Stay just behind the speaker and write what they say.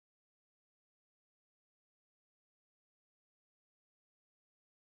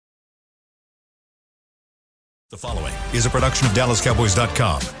The following is a production of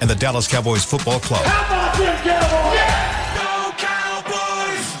DallasCowboys.com and the Dallas Cowboys Football Club. How about them Cowboys? Yeah! Go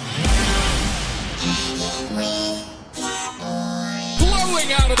Cowboys!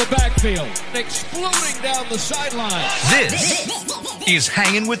 Blowing out of the backfield, exploding down the sideline. This is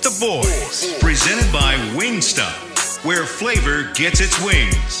Hangin' with the Boys, presented by Wingstop, where flavor gets its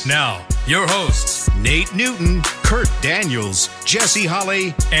wings. Now, your hosts, Nate Newton, Kurt Daniels, Jesse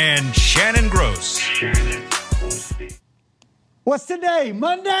Holley, and Shannon Gross. What's today?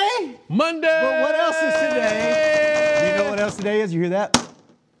 Monday? Monday! But what else is today? You know what else today is? You hear that?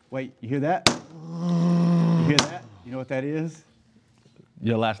 Wait, you hear that? You hear that? You know what that is?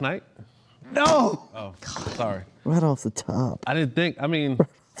 Your last night? No! Oh, sorry. Right off the top. I didn't think,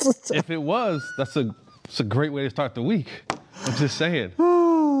 if it was, it's a great way to start the week. I'm just saying.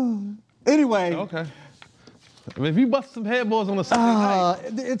 Anyway. Okay. If you bust some headballs on a Sunday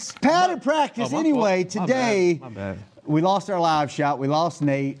night. It's padded practice anyway. Today, my bad. We lost our live shot. We lost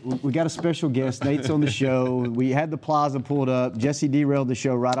Nate. We got a special guest. Nate's on the show. We had the plaza pulled up. Jesse derailed the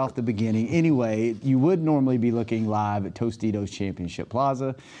show right off the beginning. Anyway, you would normally be looking live at Tostitos Championship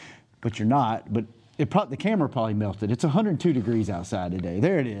Plaza, but you're not. But the camera probably melted. It's 102 degrees outside today.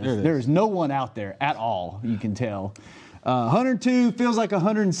 There it is. There is no one out there at all, you can tell. 102 feels like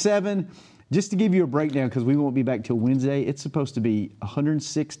 107. Just to give you a breakdown, because we won't be back till Wednesday, it's supposed to be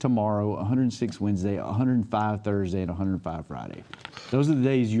 106 tomorrow, 106 Wednesday, 105 Thursday, and 105 Friday. Those are the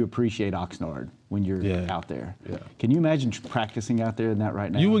days you appreciate Oxnard when you're out there. Yeah. Can you imagine practicing out there in that right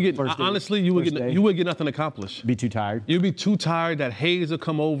now? You would get you would get nothing accomplished. Be too tired. You'd be too tired. That haze would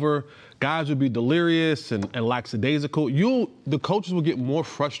come over. Guys would be delirious and lackadaisical. The coaches would get more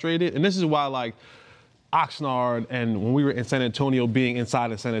frustrated, and this is why Oxnard and when we were in San Antonio, being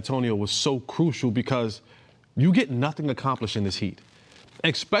inside of San Antonio was so crucial because you get nothing accomplished in this heat,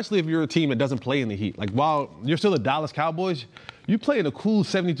 especially if you're a team that doesn't play in the heat. Like, while you're still the Dallas Cowboys, you play in a cool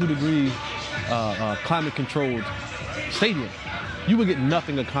 72-degree climate-controlled stadium. You would get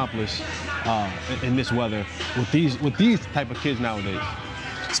nothing accomplished in this weather with these type of kids nowadays.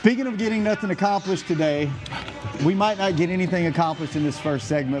 Speaking of getting nothing accomplished today, we might not get anything accomplished in this first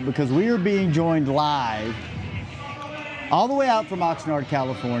segment because we are being joined live all the way out from Oxnard,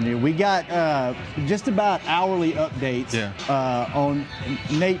 California. We got just about hourly updates on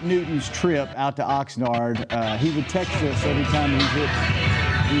Nate Newton's trip out to Oxnard. He would text us every time he hit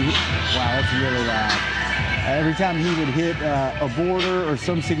wow, that's really loud. Every time he would hit a border or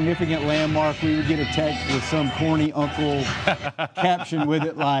some significant landmark, we would get a text with some corny uncle caption with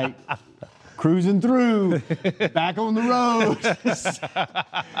it like, cruising through, back on the road.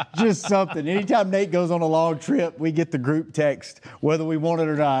 Just something. Anytime Nate goes on a long trip, we get the group text, whether we want it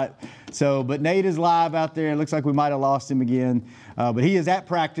or not. But Nate is live out there. It looks like we might have lost him again. But he is at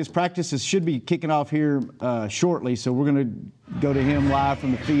practice. Practices should be kicking off here shortly, so we're going to go to him live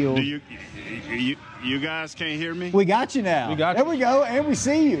from the field. You guys can't hear me? We got you now. There we go, and we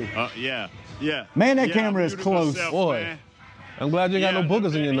see you. Yeah. Man, that camera is close. Boy, man. I'm glad you ain't got no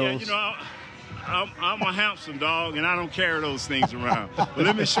boogers in your nose. I'm a handsome dog, and I don't carry those things around. But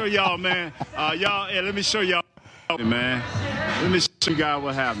let me show y'all, man. Let me show y'all, man. Let me show you guys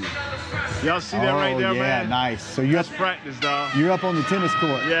what happened. Y'all see that right there, man? Yeah, nice. So that's practice, dog. You're up on the tennis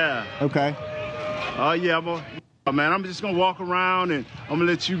court. Yeah. Okay. Man, I'm just going to walk around, and I'm going to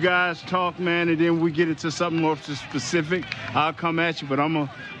let you guys talk, man, and then we get into something more specific. I'll come at you, but I'm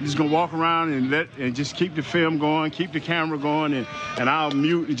just going to walk around and just keep the film going, keep the camera going, and I'll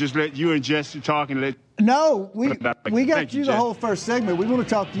mute and just let you and Jesse talk and let. No, we got you the whole first segment. We want to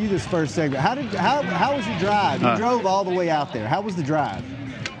talk to you this first segment. How was your drive? You drove all the way out there. How was the drive?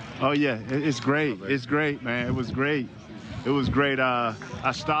 Oh, yeah, it's great. It's great, man. It was great.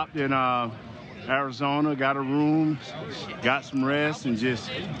 I stopped in Arizona, got a room, got some rest, and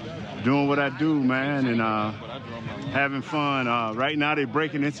just doing what I do, man, and having fun. Right now they're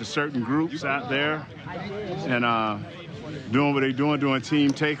breaking into certain groups out there and doing what they're doing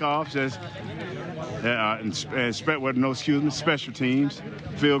team takeoffs special teams,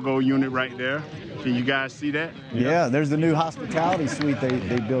 field goal unit right there. Can you guys see that? Yeah, there's the new hospitality suite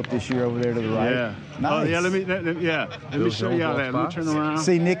they built this year over there to the right. Yeah. Nice. Oh, yeah, let me show y'all that. Let me turn around.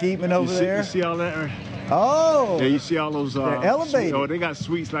 See Nick Eatman over there? You see all that? Oh. Yeah, you see all those. They're elevated. They got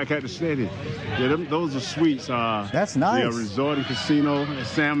suites like at the stadium. Yeah, those are suites. That's nice. Yeah, resort and casino.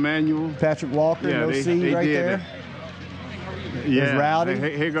 Sam Manuel. Patrick Walker, they right there. Yeah. Rowdy.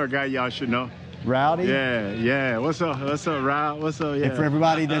 Hagar guy y'all should know. Rowdy. Yeah. What's up, Rowdy? What's up? Yeah. And for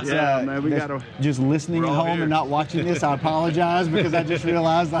everybody that's, man, that's just listening at home here. And not watching this, I apologize because I just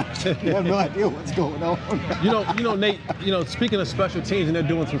realized I have no idea what's going on. You know, Nate. Speaking of special teams, and they're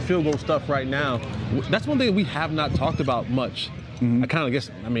doing some field goal stuff right now. That's one thing we have not talked about much. I kind of guess.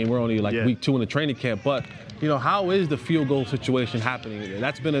 I mean, we're only like week 2 in the training camp, but. How is the field goal situation happening?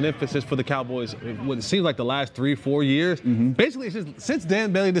 That's been an emphasis for the Cowboys. What it seems like the last 3-4 years. Basically, it's just, since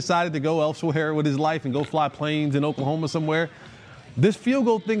Dan Bailey decided to go elsewhere with his life and go fly planes in Oklahoma somewhere, this field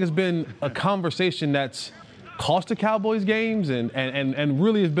goal thing has been a conversation that's cost the Cowboys games and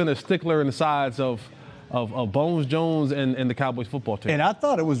really has been a stickler in the sides of Bones Jones and the Cowboys football team. And I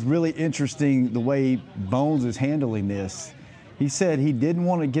thought it was really interesting the way Bones is handling this. He said he didn't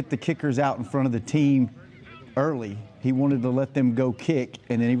want to get the kickers out in front of the team early. He wanted to let them go kick,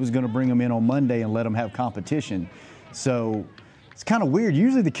 and then he was going to bring them in on Monday and let them have competition. So it's kind of weird.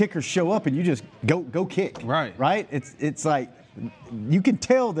 Usually the kickers show up and you just go kick. Right. It's like you can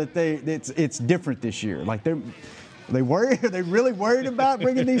tell that it's different this year. Like are they really worried about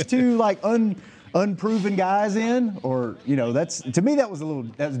bringing these two like unproven guys in? Or that's, to me,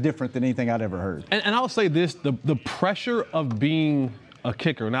 that's different than anything I'd ever heard. And I'll say this: the pressure of being a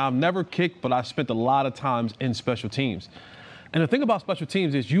kicker. Now, I've never kicked, but I've spent a lot of times in special teams. And the thing about special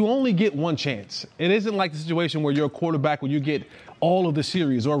teams is you only get one chance. It isn't like the situation where you're a quarterback when you get all of the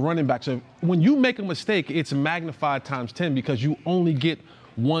series or a running back. So when you make a mistake, it's magnified times 10 because you only get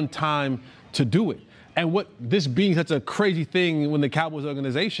one time to do it. And what this being such a crazy thing when the Cowboys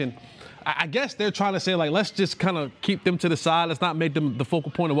organization, I guess they're trying to say, like, let's just kind of keep them to the side. Let's not make them the focal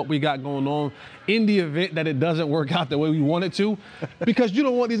point of what we got going on in the event that it doesn't work out the way we want it to. Because you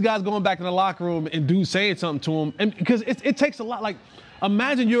don't want these guys going back in the locker room and dudes saying something to them. And because it takes a lot. Like,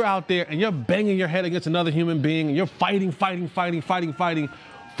 imagine you're out there and you're banging your head against another human being and you're fighting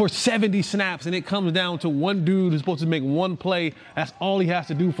for 70 snaps, and it comes down to one dude who's supposed to make one play. That's all he has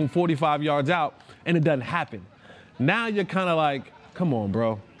to do from 45 yards out, and it doesn't happen. Now you're kind of like, come on,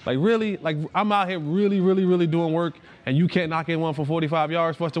 bro. Like, really? Like, I'm out here really doing work, and you can't knock in one for 45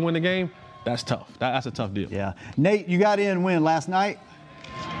 yards for us to win the game? That's tough. That's a tough deal. Yeah. Nate, you got in when? Last night?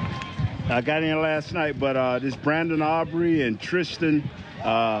 I got in last night, but this Brandon Aubrey and Tristan,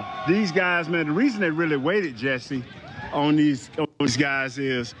 these guys, man, the reason they really waited, Jesse, on these guys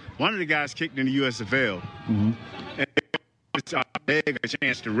is one of the guys kicked in the USFL. And they got a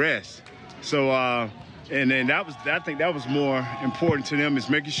chance to rest. So, and then I think that was more important to them, is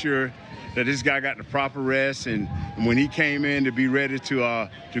making sure that this guy got the proper rest and when he came in to be ready to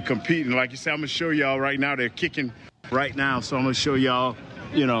compete. And like you said, I'm going to show y'all right now, they're kicking right now. So I'm going to show y'all,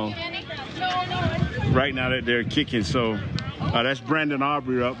 right now that they're kicking. So that's Brandon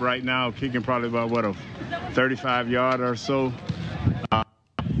Aubrey up right now, kicking probably about, a 35-yard or so. I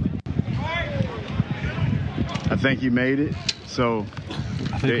think he made it. So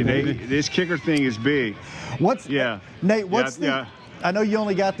this kicker thing is big. Nate, I know you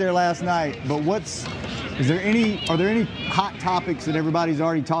only got there last night, but are there any hot topics that everybody's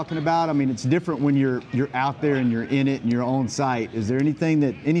already talking about? I mean, it's different when you're out there and you're in it and you're on site. Is there any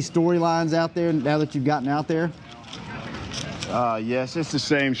storylines out there now that you've gotten out there? Yes, it's the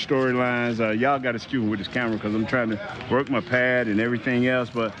same storylines. Y'all got to excuse me with this camera because I'm trying to work my pad and everything else.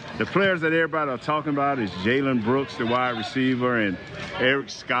 But the players that everybody are talking about is Jalen Brooks, the wide receiver, and Eric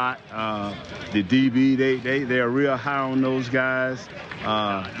Scott, the DB. They are real high on those guys.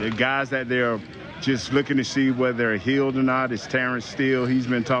 The guys that they're just looking to see whether they're healed or not is Terrence Steele. He's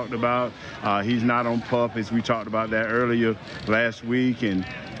been talked about. He's not on PUP, as we talked about that earlier last week. And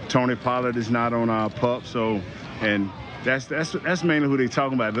Tony Pollard is not on PUP. And that's mainly who they're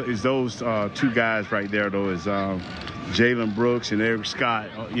talking about, is those two guys right there, though, is Jalen Brooks and Eric Scott,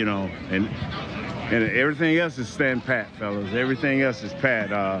 and everything else is stand pat, fellas. Everything else is pat.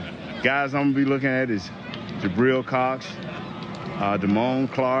 Guys I'm going to be looking at is Jabril Cox,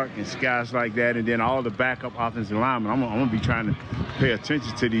 Damone Clark, and guys like that, and then all the backup offensive linemen. I'm going to be trying to pay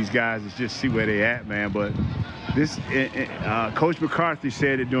attention to these guys and just see where they at, man. But this, Coach McCarthy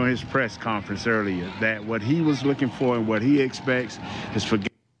said it during his press conference earlier, that what he was looking for and what he expects is for guys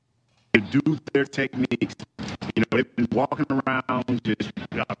to do their techniques. They've been walking around just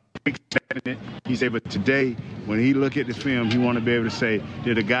quick-setting it. He said, but today, when he look at the film, he want to be able to say,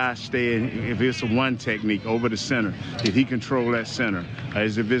 did a guy stay in, if it's a one technique over the center, did he control that center?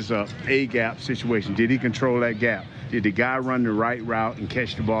 As if it's a gap situation, did he control that gap? Did the guy run the right route and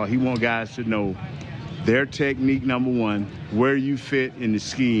catch the ball? He want guys to know their technique, number one, where you fit in the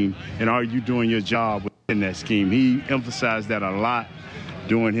scheme, and are you doing your job within that scheme? He emphasized that a lot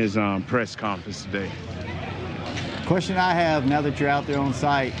during his press conference today. Question I have now that you're out there on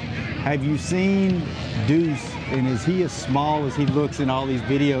site, Have you seen Deuce, and is he as small as he looks in all these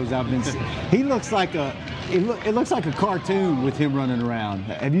videos I've been seeing? He looks like it looks like a cartoon with him running around.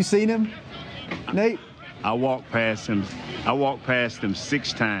 Have you seen him, Nate? I walked past him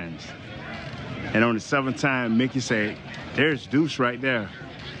 6 times. And on the 7th time, Mickey said, there's Deuce right there.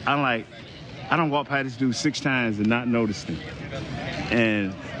 I'm like, I don't walk past this dude 6 times and not notice him.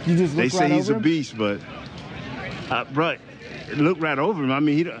 And You just they look say right he's over a him? beast, but look right over him. I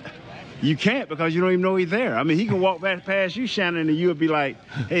mean, you can't because you don't even know he's there. I mean, he can walk back past you, Shannon, and you'll be like,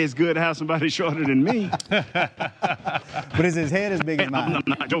 hey, it's good to have somebody shorter than me. But is his head as big as mine? I'm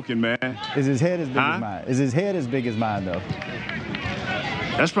not joking, man. Is his head as big as mine? Is his head as big as mine, though?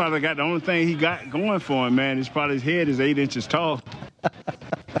 That's probably the only thing he got going for him, man. It's probably his head is 8 inches tall.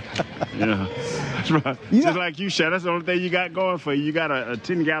 That's right. Just like you, Shannon. That's the only thing you got going for you. You got a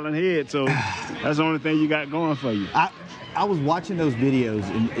 10-gallon head, so that's the only thing you got going for you. I was watching those videos,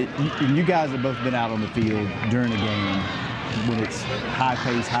 and you guys have both been out on the field during a game when it's high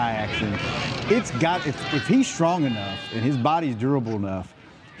pace, high action. It's got if he's strong enough and his body's durable enough,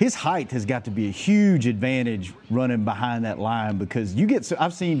 his height has got to be a huge advantage running behind that line because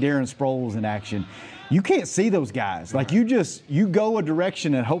I've seen Darren Sproles in action. You can't see those guys. Like you go a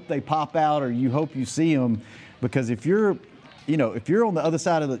direction and hope they pop out, or you hope you see them, because if you're on the other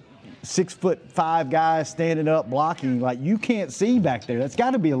side of the 6'5" guy standing up blocking, like you can't see back there. That's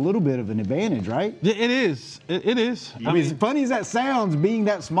got to be a little bit of an advantage, right? It is. It is. I mean, as funny as that sounds, being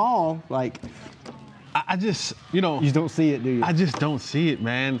that small, like I just, you don't see it, do you? I just don't see it,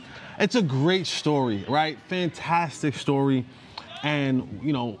 man. It's a great story, right? Fantastic story, and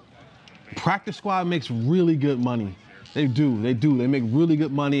practice squad makes really good money. They do. They make really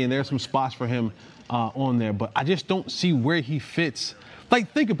good money, and there's some spots for him on there. But I just don't see where he fits.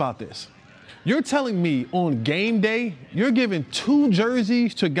 Like, think about this. You're telling me on game day, you're giving 2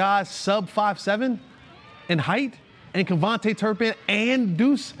 jerseys to guys sub 5'7" in height, and Kevontae Turpin and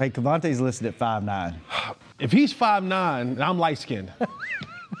Deuce? Hey, Kevante's listed at 5'9". If he's 5'9", and I'm light-skinned,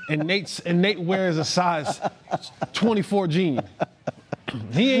 and Nate wears a size 24 jean,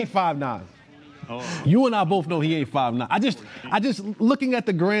 he ain't 5'9". You and I both know he ain't 5'9". I just looking at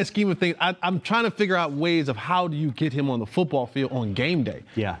the grand scheme of things, I'm trying to figure out ways of how do you get him on the football field on game day.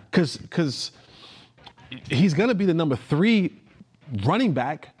 Yeah. Because he's going to be the number 3 running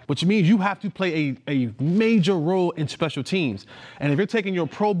back, which means you have to play a major role in special teams. And if you're taking your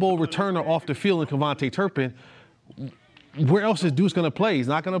Pro Bowl returner off the field in Kevontae Turpin, where else is Deuce going to play? He's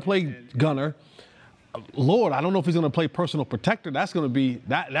not going to play gunner. Lord, I don't know if he's going to play personal protector. That's going to be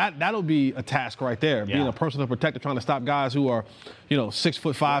that'll be a task right there. Yeah. Being a personal protector, trying to stop guys who are,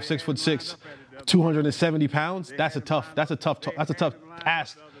 6'5", 6'6", 270 pounds. That's a tough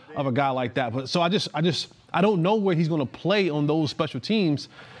ask of a guy like that. But so I don't know where he's going to play on those special teams.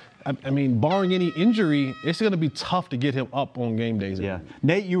 I mean, barring any injury, it's going to be tough to get him up on game days. Yeah.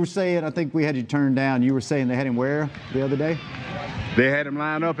 Nate, you were saying, I think we had you turned down. You were saying they had him where the other day? They had him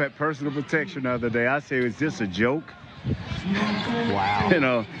line up at personal protection the other day. I say, is this a joke? Wow.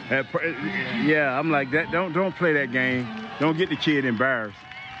 I'm like, that. Don't play that game. Don't get the kid embarrassed.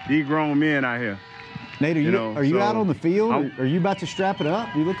 These grown men out here. Nate, are you out on the field? Are you about to strap it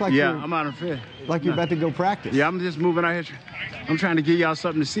up? You look like I'm out of field. Like you're about to go practice. Yeah, I'm just moving out here. I'm trying to give y'all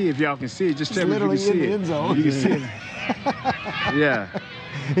something to see if y'all can see it. Just tell me if you can see it. Literally in the end zone. You can see it. Yeah.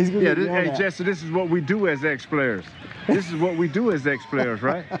 Hey, Jesse, this is what we do as ex-players. This is what we do as ex-players,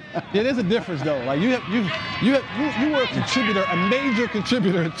 right? Yeah, there's a difference though. Like you were a contributor, a major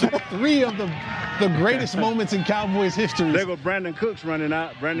contributor to 3 of the greatest moments in Cowboys history. There go Brandon Cooks running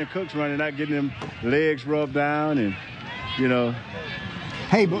out, getting them legs rubbed down, and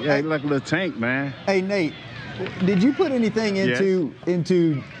Hey, but like a little tank, man. Hey, Nate, did you put anything into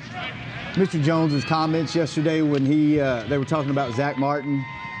Mr. Jones's comments yesterday when they were talking about Zach Martin,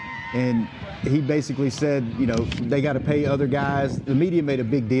 and he basically said, they got to pay other guys. The media made a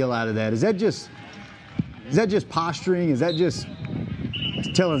big deal out of that. Is that just posturing? Is that just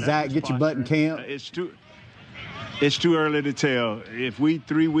telling Zach, get your butt in camp? It's too early to tell. If we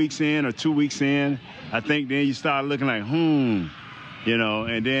 3 weeks in or 2 weeks in, I think then you start looking like, and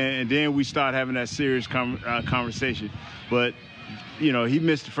then we start having that serious conversation. But, he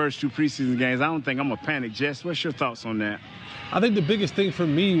missed the first 2 preseason games. I don't think I'm a panic. Jess, what's your thoughts on that? I think the biggest thing for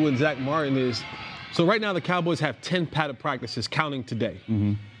me with Zach Martin is, so right now the Cowboys have 10 padded practices counting today,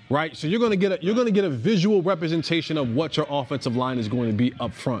 right? So you're going to get a visual representation of what your offensive line is going to be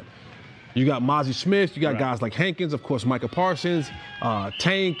up front. You got Mozzie Smith, you got guys like Hankins, of course, Micah Parsons,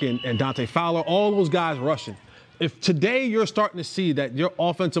 Tank, and Dante Fowler, all those guys rushing. If today you're starting to see that your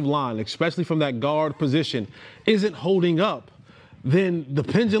offensive line, especially from that guard position, isn't holding up, then the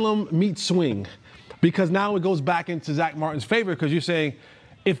pendulum meets swing. Because now it goes back into Zach Martin's favor because you're saying,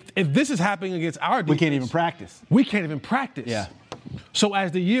 if this is happening against our defense, we can't even practice. We can't even practice. Yeah. So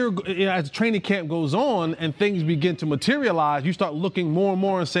as the training camp goes on and things begin to materialize, you start looking more and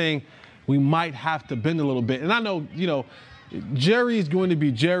more and saying, we might have to bend a little bit. And I know, Jerry is going to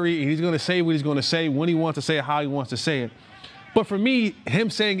be Jerry, and he's going to say what he's going to say, when he wants to say it, how he wants to say it. But for me,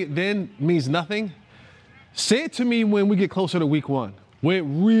 him saying it then means nothing. Say it to me when we get closer to week 1. Where it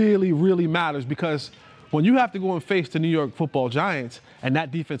really, really matters, because when you have to go and face the New York Football Giants and that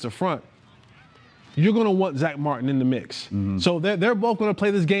defensive front, you're going to want Zach Martin in the mix. Mm-hmm. So they're both going to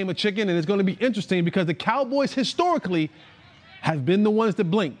play this game of chicken, and it's going to be interesting because the Cowboys historically have been the ones that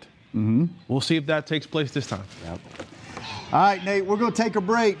blinked. Mm-hmm. We'll see if that takes place this time. Yep. All right, Nate, we're going to take a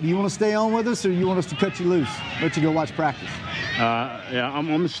break. Do you want to stay on with us, or you want us to cut you loose, let you go watch practice? Yeah, I'm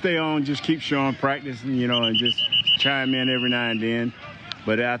going to stay on, just keep showing practice, and just chime in every now and then.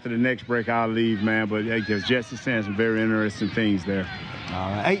 But after the next break, I'll leave, man. But because Jesse's saying some very interesting things there.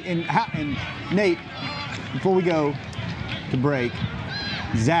 All right. Hey, and Nate, before we go to break,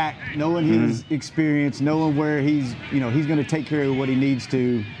 Zach, knowing his experience, knowing where he's going to take care of what he needs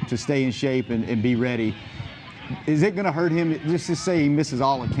to stay in shape and be ready, is it going to hurt him? Just to say he misses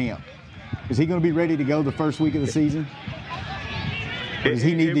all of camp. Is he going to be ready to go the first week of the season? Or does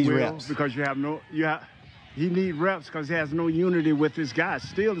he need these reps? Because he needs reps because he has no unity with his guys.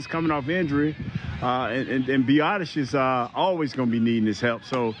 Steele is coming off injury, and Biotis is always going to be needing his help.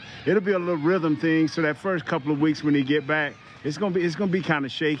 So it'll be a little rhythm thing. So that first couple of weeks when he get back, it's going to be kind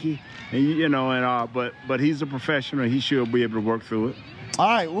of shaky, and but he's a professional. He should be able to work through it. All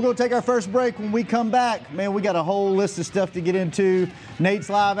right, we're going to take our first break. When we come back, man, we got a whole list of stuff to get into. Nate's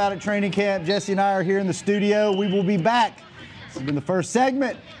live out at training camp. Jesse and I are here in the studio. We will be back. This has been the first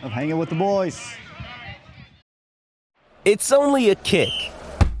segment of Hanging with the Boys. It's only a kick,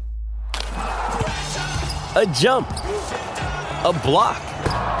 a jump, a block.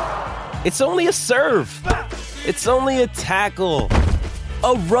 It's only a serve. It's only a tackle,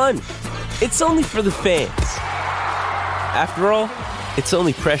 a run. It's only for the fans. After all, it's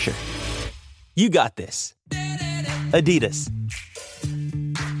only pressure. You got this. Adidas.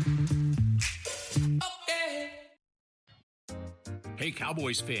 Hey,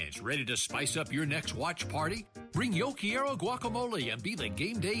 Cowboys fans, ready to spice up your next watch party? Bring Yo Quiero guacamole and be the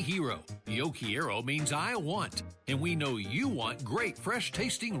game day hero. Yo Quiero means I want, and we know you want great,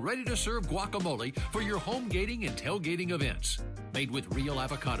 fresh-tasting, ready-to-serve guacamole for your home gating and tailgating events. Made with real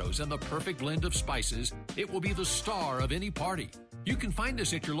avocados and the perfect blend of spices, it will be the star of any party. You can find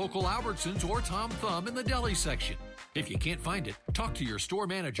us at your local Albertsons or Tom Thumb in the deli section. If you can't find it, talk to your store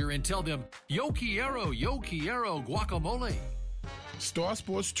manager and tell them, Yo Quiero guacamole. Star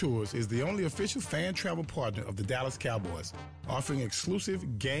Sports Tours is the only official fan travel partner of the Dallas Cowboys, offering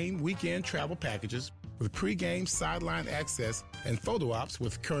exclusive game weekend travel packages with pre-game sideline access and photo ops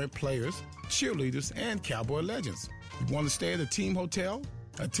with current players, cheerleaders, and Cowboy legends. You want to stay at a team hotel,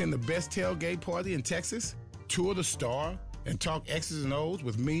 attend the best tailgate party in Texas, tour the Star, and talk X's and O's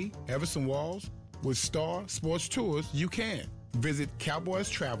with me, Everson Walls? With Star Sports Tours, you can. Visit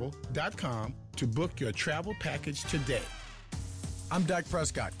cowboystravel.com to book your travel package today. I'm Dak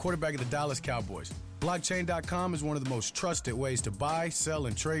Prescott, quarterback of the Dallas Cowboys. Blockchain.com is one of the most trusted ways to buy, sell,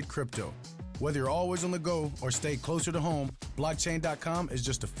 and trade crypto. Whether you're always on the go or stay closer to home, Blockchain.com is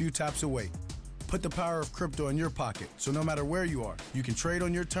just a few taps away. Put the power of crypto in your pocket, so no matter where you are, you can trade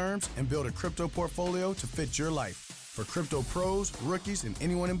on your terms and build a crypto portfolio to fit your life. For crypto pros, rookies, and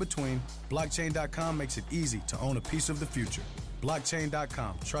anyone in between, Blockchain.com makes it easy to own a piece of the future.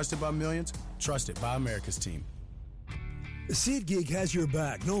 Blockchain.com, trusted by millions, trusted by America's team. SeatGeek has your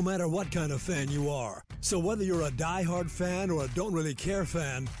back no matter what kind of fan you are. So whether you're a diehard fan or a don't really care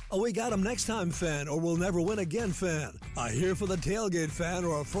fan, a we got 'em next time fan or we'll never win again fan, a here for the tailgate fan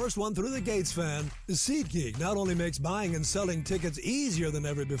or a first one through the gates fan, SeatGeek not only makes buying and selling tickets easier than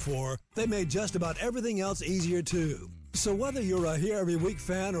ever before, they made just about everything else easier too. So whether you're a here every week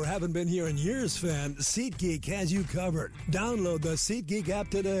fan or haven't been here in years fan, SeatGeek has you covered. Download the SeatGeek app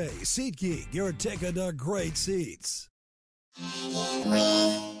today. SeatGeek, your ticket to great seats.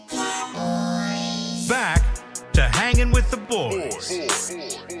 Back to Hanging with the Boys.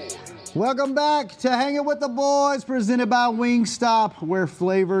 Welcome back to Hanging with the Boys, presented by Wingstop, where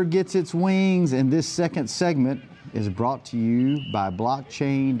flavor gets its wings. And this second segment is brought to you by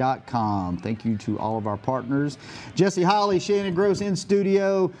blockchain.com. Thank you to all of our partners. Jesse Holly, Shannon Gross in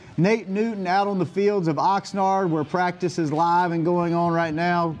studio. Nate Newton out on the fields of Oxnard, where practice is live and going on right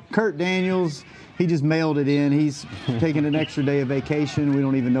now. Kurt Daniels, he just mailed it in. He's taking an extra day of vacation. We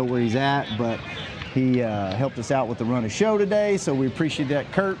don't even know where he's at, but He helped us out with the run of show today, so we appreciate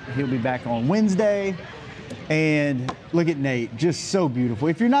that. Kurt, he'll be back on Wednesday. And look at Nate, just so beautiful.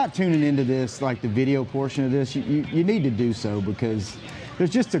 If you're not tuning into this, like the video portion of this, you need to do so, because there's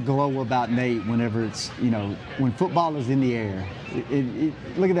just a glow about Nate whenever it's, when football is in the air.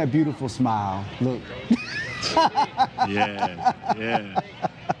 Look at that beautiful smile. Look. Yeah.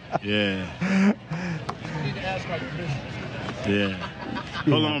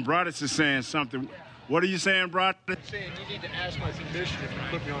 Hold on, Broadus is saying something. What are you saying, Broadus? I'm saying you need to ask my permission if you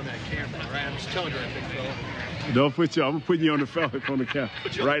put me on that camera, all right? I'm just telling you that, big fella. Don't put you. I'm putting you on the camera.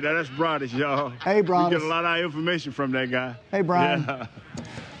 Right now, that's Broadus, y'all. Hey, Broadus. We get a lot of information from that guy. Hey, Brian.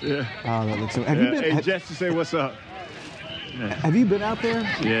 Yeah. Oh, that looks so. Have you been? Hey, Jesse, say what's up. Yeah. Have you been out there?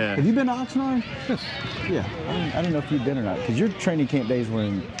 Yeah. Have you been to Oxnard? Yes. Yeah. I don't know if you've been or not, because your training camp days were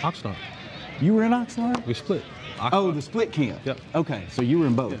in Oxnard. You were in Oxnard? We split. Oxnard. Oh, the split camp. Yep. Okay, so you were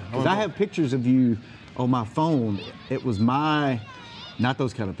in both. Because I have pictures of you on my phone. It was not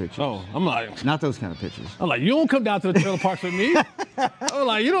those kind of pictures. Oh, I'm like. Not those kind of pictures. I'm like, you don't come down to the trailer parks with me. I'm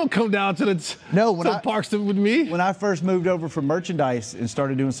like, you don't come down to the parks with me. When I first moved over from merchandise and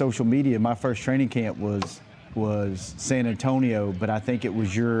started doing social media, my first training camp was San Antonio, but I think it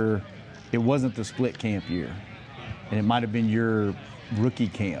wasn't the split camp year. And it might have been your rookie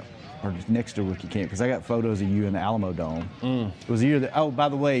camp, or next to rookie camp, because I got photos of you in the Alamo Dome. It was the year that, oh, by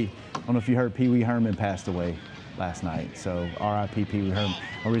the way, I don't know if you heard, Pee Wee Herman passed away last night. So R.I.P. Pee Wee Herman.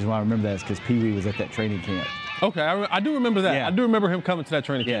 The reason why I remember that is because Pee Wee was at that training camp. Okay, I do remember that. Yeah. I do remember him coming to that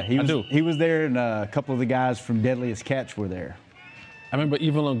training camp. Yeah, he was there, and a couple of the guys from Deadliest Catch were there. I remember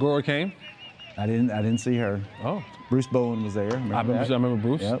Evelyn Gore came. I didn't see her. Oh. Bruce Bowen was there. I remember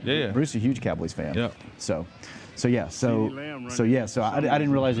Bruce. Yep. Yeah. Bruce is a huge Cowboys fan. Yeah. So I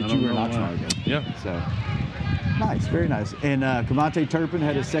didn't realize that you were in Oxnard again. Yeah. So nice, very nice. And Kamante Turpin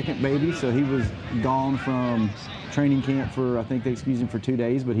had his second baby, so he was gone from training camp for, I think they excused him for 2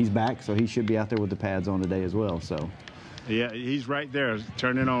 days, but he's back, so he should be out there with the pads on today as well. So. Yeah, he's right there.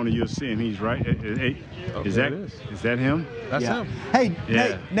 Turn it on and you'll see him. He's right. Is that him? That's him. Hey,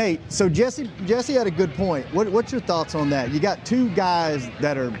 Yeah. Nate. So Jesse had a good point. What's your thoughts on that? You got two guys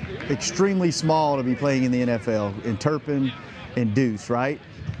that are extremely small to be playing in the NFL, in Turpin and Deuce, right?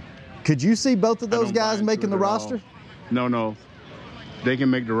 Could you see both of those guys making the roster? No. They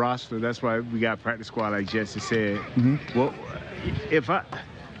can make the roster. That's why we got practice squad, like Jesse said. Mm-hmm. Well,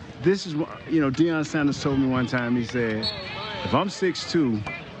 this is what, Deion Sanders told me one time. He said, if I'm 6'2",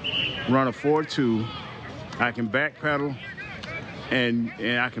 run a 4.2, I can backpedal, and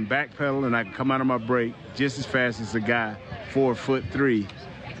I can come out of my break just as fast as a guy 4'3".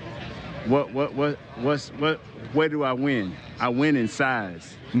 Where do I win? I win in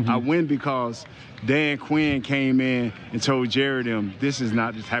size. Mm-hmm. I win because Dan Quinn came in and told Jerry them, this is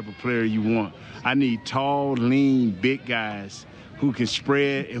not the type of player you want. I need tall, lean, big guys who can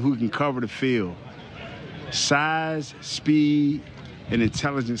spread and who can cover the field. Size, speed, and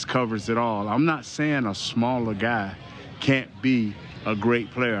intelligence covers it all. I'm not saying a smaller guy can't be a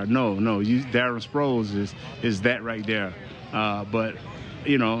great player. No. Darren Sproles is that right there. But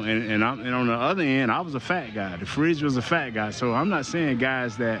and on the other end, I was a fat guy. The Fridge was a fat guy. So I'm not saying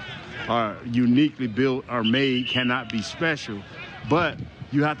guys that are uniquely built or made cannot be special, but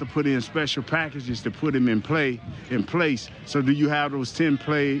you have to put in special packages to put them in place. So do you have those 10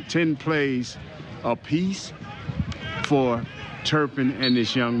 plays a piece for Turpin and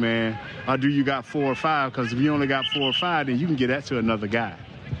this young man, or do you got 4 or 5? Because if you only got 4 or 5, then you can get that to another guy.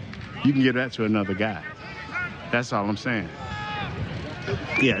 That's all I'm saying.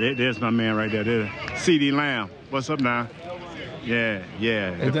 Yeah, there's my man right there. C.D. Lamb. What's up now? Yeah.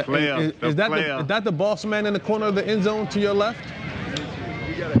 Is that the boss man in the corner of the end zone to your left?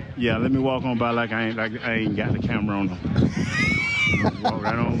 Yeah, let me walk on by like I ain't got the camera on him. Walk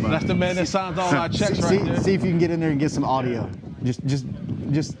right on by. That's the man that signs all our checks right there. See if you can get in there and get some audio.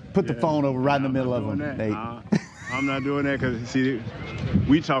 Just put the phone over right in the middle of them. I'm not doing that because, see,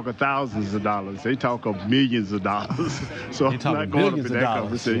 we talk of thousands of dollars. They talk of millions of dollars. So I'm not going up in that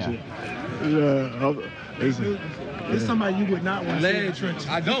conversation. It's somebody you would not want to see in the trenches.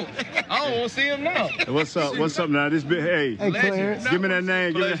 I don't want to see him now. What's up now? This big, hey Clarence. Give me that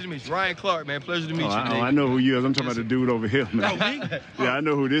name. Pleasure to meet you. Ryan Clark, man. Pleasure to meet you. I know who you is. I'm talking about the dude over here, man. Yeah, I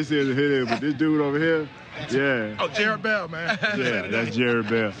know who this is, but this dude over here, yeah. Oh, Jared Bell, man. Yeah, that's Jared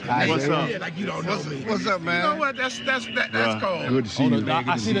Bell. What's up? Yeah, like you don't know me. What's up, man? You know what? That's cold. Good to see you.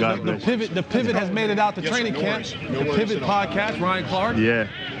 I see the pivot has made it out to training camp. The Pivot podcast, Ryan Clark. Yeah.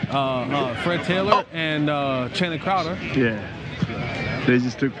 Fred Taylor and Channing Crowder. Yeah. They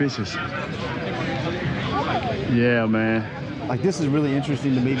just took pictures. Yeah, man. Like, this is really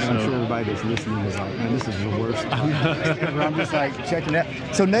interesting to me, but I'm sure everybody that's listening is like, man, this is the worst. I'm just like checking that.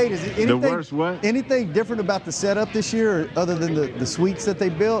 So, Nate, is it anything, the worst what? Anything different about the setup this year, other than the suites that they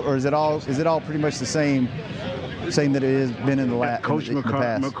built, or is it all pretty much the same that it has been in the past?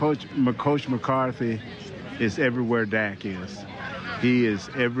 Coach McCarthy is everywhere Dak is. He is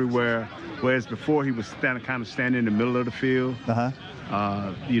everywhere. Whereas before he was kind of standing in the middle of the field,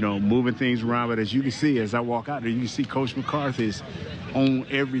 moving things around. But as you can see, as I walk out there, you can see Coach McCarthy's on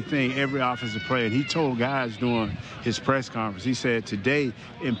everything, every offensive play. And he told guys during his press conference, he said, today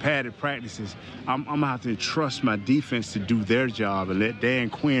in padded practices, I'm going to have to trust my defense to do their job and let Dan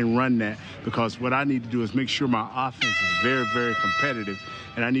Quinn run that, because what I need to do is make sure my offense is very, very competitive.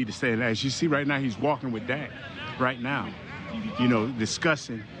 And I need to say, and as you see right now, he's walking with Dak right now,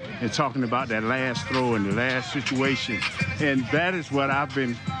 discussing and talking about that last throw and the last situation. And that is what I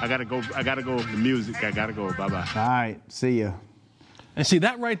got to go. The music. I got to go. Bye-bye. All right. See ya. And see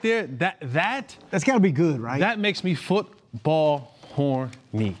that right there, that's got to be good, right? That makes me football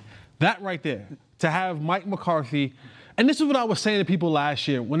horny. That right there, to have Mike McCarthy, and this is what I was saying to people last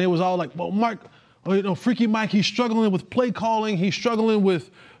year when it was all like, well, Mike, Freaky Mike, he's struggling with play calling, he's struggling with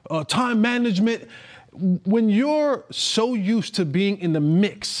time management. When you're so used to being in the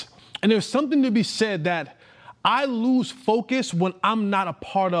mix, and there's something to be said that I lose focus when I'm not a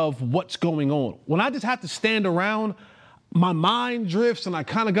part of what's going on. When I just have to stand around, my mind drifts and I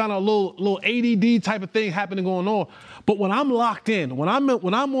kind of got a little ADD type of thing happening going on. But when I'm locked in, when I'm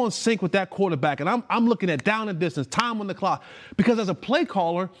on sync with that quarterback and I'm looking at down and distance, time on the clock, because as a play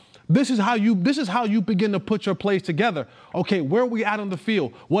caller, this is how you begin to put your plays together. Okay, where are we at on the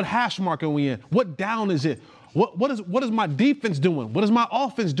field? What hash mark are we in? What down is it? What is my defense doing? What is my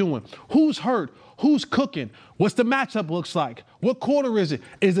offense doing? Who's hurt? Who's cooking? What's the matchup looks like? What quarter is it?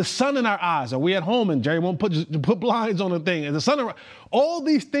 Is the sun in our eyes? Are we at home and Jerry won't put blinds on the thing? Is the sun around? All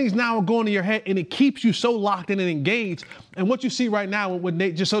these things now are going to your head, and it keeps you so locked in and engaged. And what you see right now with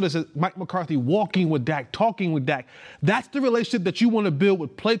Nate just showed us is Mike McCarthy walking with Dak, talking with Dak. That's the relationship that you want to build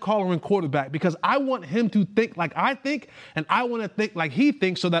with play caller and quarterback, because I want him to think like I think, and I want to think like he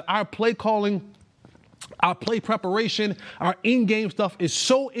thinks, so that our play calling, our play preparation, our in-game stuff is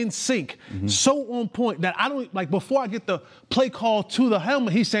so in sync, so on point that I don't, like, before I get the play call to the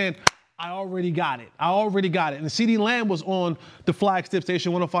helmet, he's saying, I already got it. And C.D. Lamb was on the flagship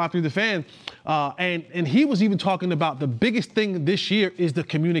station 105.3 The Fan, and he was even talking about the biggest thing this year is the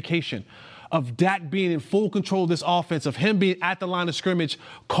communication of Dak being in full control of this offense, of him being at the line of scrimmage,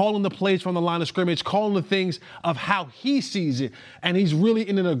 calling the plays from the line of scrimmage, calling the things of how he sees it. And he's really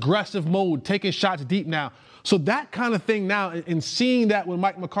in an aggressive mode, taking shots deep now. So that kind of thing now, and seeing that with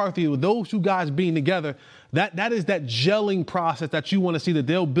Mike McCarthy, with those two guys being together, that is that gelling process that you want to see, that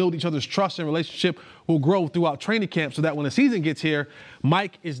they'll build each other's trust, and relationship will grow throughout training camp, so that when the season gets here,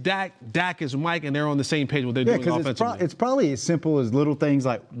 Mike is Dak, Dak is Mike, and they're on the same page with what they're doing offensively. It's probably as simple as little things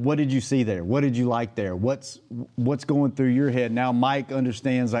like, what did you see there? What did you like there? What's going through your head? Now Mike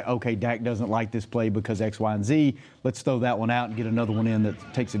understands, like, okay, Dak doesn't like this play because X, Y, and Z. Let's throw that one out and get another one in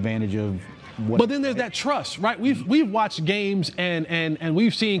that takes advantage of what. But then there's that trust, right? We've watched games and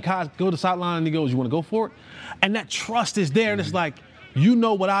we've seen guys go to the sideline and he goes, you want to go for it? And that trust is there, and it's like, you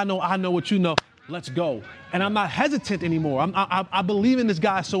know what I know what you know. Let's go. And I'm not hesitant anymore. I believe in this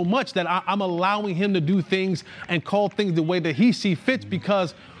guy so much that I'm allowing him to do things and call things the way that he sees fit,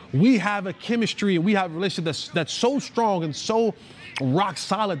 because we have a chemistry and we have a relationship that's so strong and so rock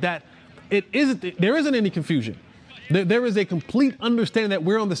solid that there isn't any confusion. There is a complete understanding that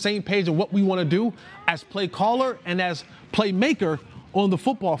we're on the same page of what we want to do as play caller and as playmaker on the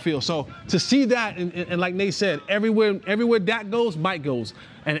football field. So to see that, and like Nate said, everywhere Dak goes, Mike goes.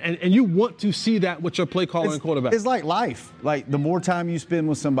 And you want to see that with your play caller and quarterback. It's like life. Like, the more time you spend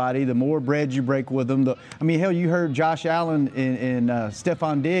with somebody, the more bread you break with them. Hell, you heard Josh Allen and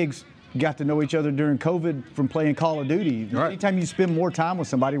Stephon Diggs got to know each other during COVID from playing Call of Duty. Right. Anytime you spend more time with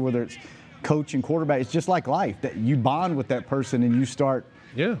somebody, whether it's coach and quarterback, it's just like life, that you bond with that person and you start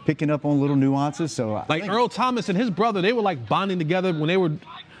picking up on little nuances. So like Earl Thomas and his brother, they were like bonding together when they were.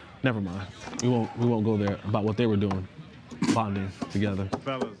 Never mind. We won't go there about what they were doing, bonding together.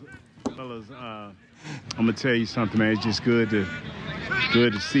 Fellas, I'm gonna tell you something, man. It's just good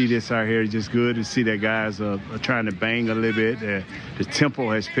to see this out here. It's just good to see that guys are trying to bang a little bit. The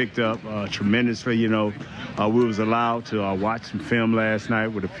tempo has picked up tremendously. We was allowed to watch some film last night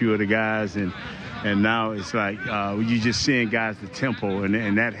with a few of the guys, and And now it's like you just seeing guys the tempo,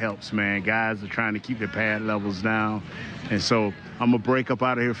 and that helps, man. Guys are trying to keep their pad levels down. And so I'm going to break up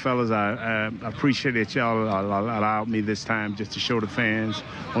out of here, fellas. I appreciate that y'all allowed me this time just to show the fans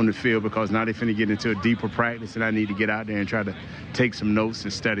on the field, because now they're finna get into a deeper practice, and I need to get out there and try to take some notes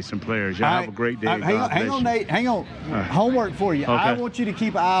and study some players. Y'all have a great day. Hang on, Nate. Hang on. Homework for you. Okay. I want you to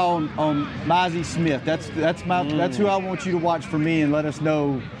keep an eye on Mozzie Smith. That's who I want you to watch for me, and let us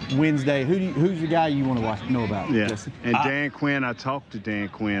know Wednesday. Who's the guy you want to know about? Yeah. Jesse? And Dan Quinn, I talked to Dan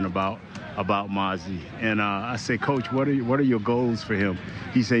Quinn about Mozzie, and I said, Coach, what are your goals for him?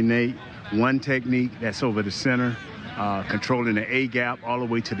 He said, Nate, one technique that's over the center, controlling the A gap all the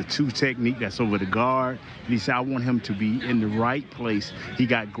way to the 2 technique that's over the guard. And he said, I want him to be in the right place. He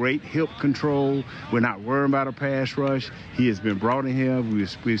got great hip control. We're not worried about a pass rush. He has been brought in here.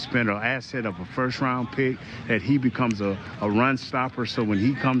 We've spent an asset of a first-round pick that he becomes a run stopper. So when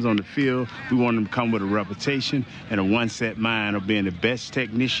he comes on the field, we want him to come with a reputation and a one-set mind of being the best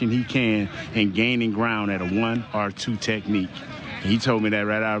technician he can and gaining ground at a 1 or 2 technique. And he told me that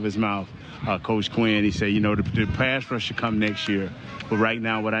right out of his mouth. Coach Quinn, he said, the pass rush should come next year. But right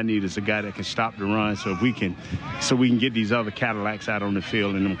now, what I need is a guy that can stop the run, so we can get these other Cadillacs out on the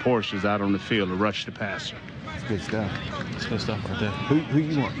field and them Porsches out on the field to rush the passer. That's good stuff. That's good stuff right there. Who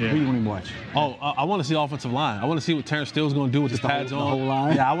you want? Yeah. Who you want him to watch? Oh, I want to see offensive line. I want to see what Terrence Steele's going to do with the pads on. The whole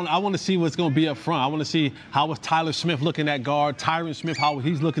line? Yeah, I want to see what's going to be up front. I want to see how is Tyler Smith looking at guard, Tyron Smith, how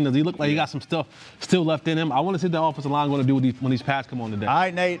he's looking. Does he look like he got some stuff still left in him? I want to see what the offensive line going to do when these pads come on today. All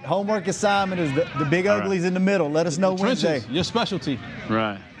right, Nate. Homework assignment is the big uglies in the middle. Let us know Trenches, Wednesday. your specialty.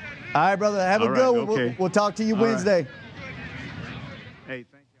 Right. All right, brother. Have a good one. Okay. We'll talk to you All Wednesday. Right. Hey,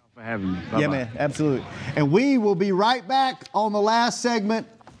 thank y'all for having me. Bye-bye. Yeah, man. Absolutely. And we will be right back on the last segment.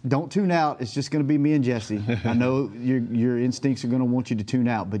 Don't tune out. It's just going to be me and Jesse. I know your instincts are going to want you to tune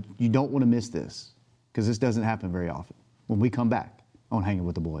out, but you don't want to miss this, because this doesn't happen very often. When we come back on Hanging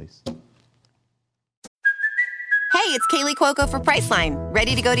with the Boys. Hey, it's Kaylee Cuoco for Priceline.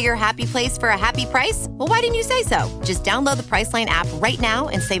 Ready to go to your happy place for a happy price? Well, why didn't you say so? Just download the Priceline app right now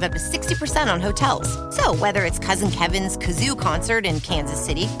and save up to 60% on hotels. So whether it's Cousin Kevin's Kazoo Concert in Kansas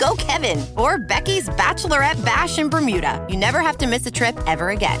City, go Kevin, or Becky's Bachelorette Bash in Bermuda, you never have to miss a trip ever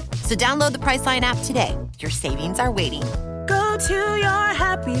again. So download the Priceline app today. Your savings are waiting. Go to your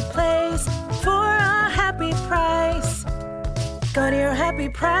happy place for a happy price. Go to your happy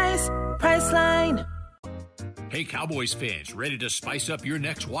price, Priceline. Hey, Cowboys fans, ready to spice up your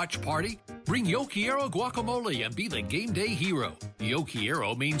next watch party? Bring Yo Quiero guacamole and be the game day hero. Yo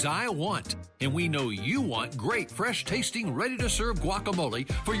Quiero means I want, and we know you want great, fresh-tasting, ready-to-serve guacamole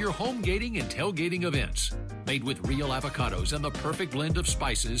for your home gating and tailgating events. Made with real avocados and the perfect blend of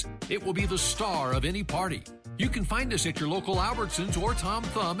spices, it will be the star of any party. You can find us at your local Albertsons or Tom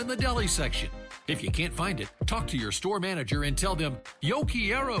Thumb in the deli section. If you can't find it, talk to your store manager and tell them, Yo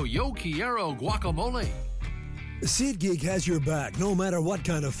Quiero guacamole. SeatGeek has your back no matter what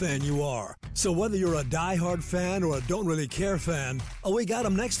kind of fan you are. So whether you're a diehard fan or a don't really care fan, a we got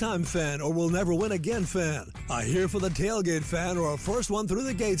 'em next time fan or we'll never win again fan, a here for the tailgate fan or a first one through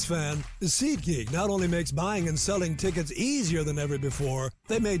the gates fan, SeatGeek not only makes buying and selling tickets easier than ever before,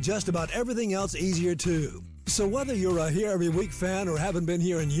 they made just about everything else easier too. So whether you're a here every week fan or haven't been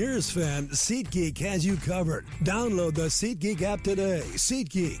here in years fan, SeatGeek has you covered. Download the SeatGeek app today.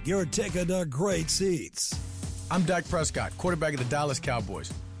 SeatGeek, your ticket to great seats. I'm Dak Prescott, quarterback of the Dallas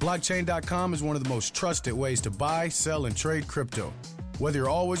Cowboys. Blockchain.com is one of the most trusted ways to buy, sell, and trade crypto. Whether you're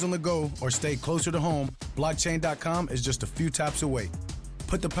always on the go or stay closer to home, Blockchain.com is just a few taps away.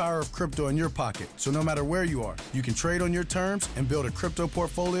 Put the power of crypto in your pocket, so no matter where you are, you can trade on your terms and build a crypto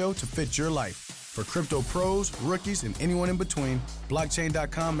portfolio to fit your life. For crypto pros, rookies, and anyone in between,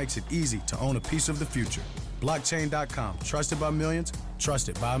 Blockchain.com makes it easy to own a piece of the future. Blockchain.com, trusted by millions,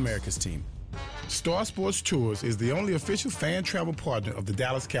 trusted by America's team. Star Sports Tours is the only official fan travel partner of the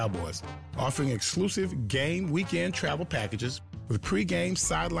Dallas Cowboys, offering exclusive game weekend travel packages with pre-game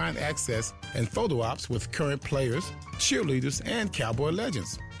sideline access and photo ops with current players, cheerleaders, and Cowboy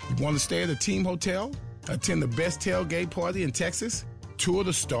legends. You want to stay at a team hotel, attend the best tailgate party in Texas, tour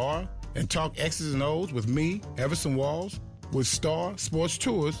the Star, and talk X's and O's with me, Everson Walls? With Star Sports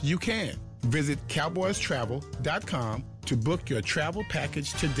Tours, you can. Visit cowboystravel.com to book your travel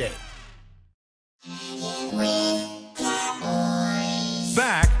package today.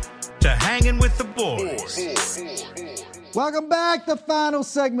 Back to Hanging with the Boys. Welcome back. The final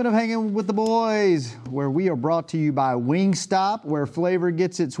segment of Hanging with the Boys, where we are brought to you by Wingstop, where flavor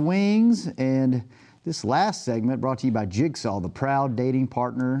gets its wings. And This last segment brought to you by Jigsaw, the proud dating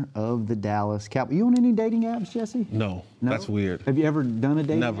partner of the Dallas Cowboys. You on any dating apps, Jesse? No, that's weird. Have you ever done a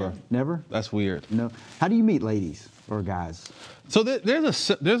dating Never. app? Never? That's weird. No. How do you meet ladies or guys? So there's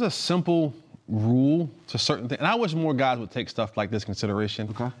a simple rule to certain things, and I wish more guys would take stuff like this consideration.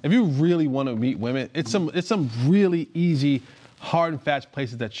 Okay. If you really want to meet women, it's some really easy, hard and fast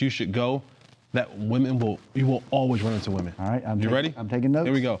places that you should go. That you will always run into women. All right, you ready? I'm taking notes.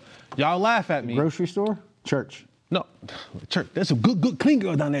 Here we go. Y'all laugh at me. Grocery store? Church? No, church. There's a good, clean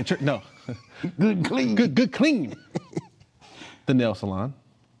girl down there. Church. No, good, clean. Good, clean. The nail salon.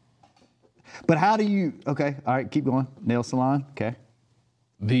 But how do you? Okay, all right, keep going. Nail salon. Okay.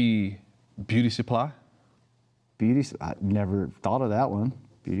 The beauty supply. I never thought of that one.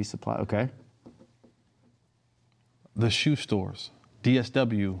 Beauty supply. Okay. The shoe stores.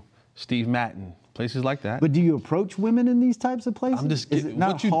 DSW. Steve Madden, places like that. But do you approach women in these types of places? I'm just Is it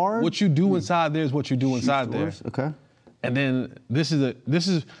not hard? What you do inside there is what you do inside there. Okay. And then this is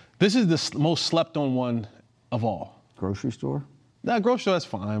the most slept on one of all. Grocery store? Nah, grocery store, that's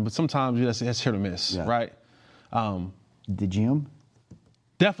fine, but sometimes it's hit or miss, right? The gym?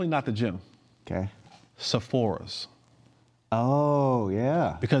 Definitely not the gym. Okay. Sephora's. Oh,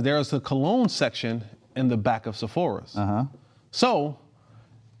 yeah. Because there's a cologne section in the back of Sephora's. Uh-huh. So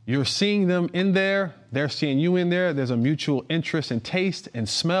you're seeing them in there, they're seeing you in there, there's a mutual interest in taste and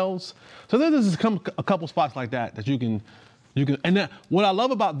smells. So there's a couple spots like that you can, and then what I love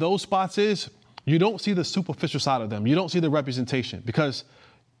about those spots is you don't see the superficial side of them. You don't see the representation, because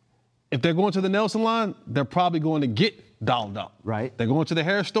if they're going to the nail salon, they're probably going to get dolled up. Right. They're going to the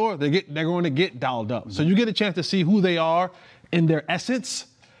hair store, they're going to get dolled up. So you get a chance to see who they are in their essence,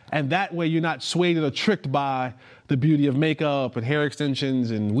 and that way you're not swayed or tricked by the beauty of makeup and hair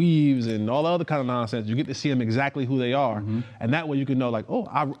extensions and weaves and all the other kind of nonsense. You get to see them exactly who they are. Mm-hmm. And that way you can know, like, oh,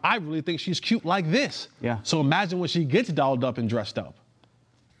 I really think she's cute like this. Yeah. So imagine when she gets dolled up and dressed up.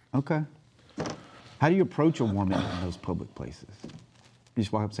 Okay. How do you approach a woman in those public places? You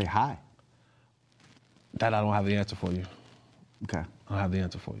just walk up and say hi. That I don't have the answer for you. Okay. I don't have the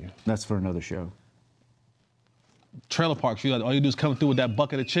answer for you. That's for another show. Trailer parks, all you do is come through with that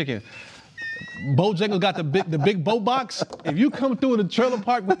bucket of chicken. Bojangles got the big bow box. If you come through the trailer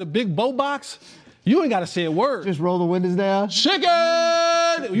park with the big bow box, you ain't got to say a word. Just roll the windows down.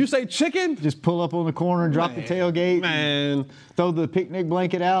 Chicken! You say chicken? Just pull up on the corner and drop the tailgate. Man. Throw the picnic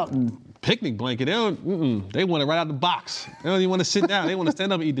blanket out and... Picnic blanket? They want it right out the box. They don't even want to sit down. They want to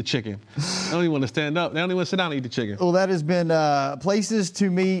stand up and eat the chicken. They don't even want to stand up. They don't even want to sit down and eat the chicken. Well, that has been Places to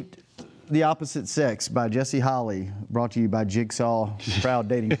Meet the Opposite Sex by Jesse Holly, brought to you by Jigsaw, proud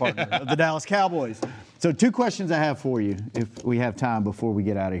dating partner of the Dallas Cowboys. So 2 questions I have for you, if we have time before we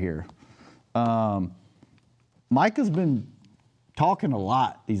get out of here. Micah's been talking a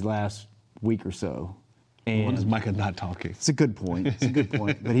lot these last week or so. And when is Micah not talking? It's a good point.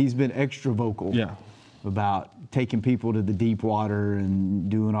 But he's been extra vocal about taking people to the deep water and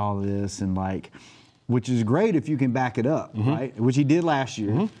doing all of this, and which is great if you can back it up, right? Which he did last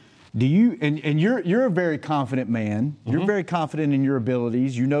year. Mm-hmm. Do you? And you're a very confident man. Mm-hmm. You're very confident in your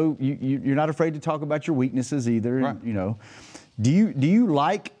abilities. You know, you're not afraid to talk about your weaknesses either. Right. You know, do you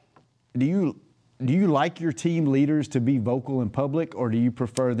like your team leaders to be vocal in public, or do you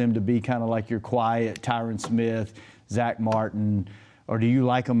prefer them to be kind of like your quiet Tyron Smith, Zach Martin, or do you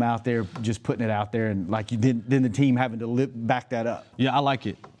like them out there just putting it out there and then the team having to back that up? Yeah, I like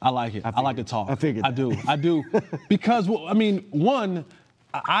it. I like to talk. I figured. I do. Because, one,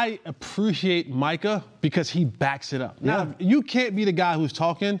 I appreciate Micah because he backs it up. Now, you can't be the guy who's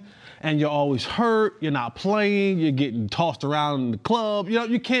talking and you're always hurt, you're not playing, you're getting tossed around in the club.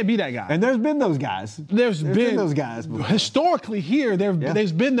 You can't be that guy. And there's been those guys. There's been those guys before. Historically here,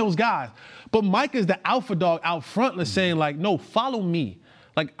 there's been those guys. But Micah's the alpha dog out front saying, no, follow me.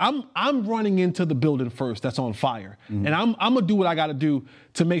 I'm running into the building first that's on fire. Mm-hmm. And I'm going to do what I got to do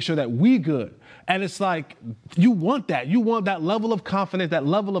to make sure that we good. And it's you want that. You want that level of confidence, that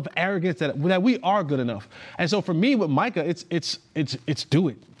level of arrogance that we are good enough. And so for me with Micah, it's do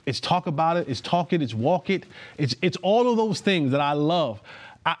it. It's talk about it. It's talk it. It's walk it. It's all of those things that I love.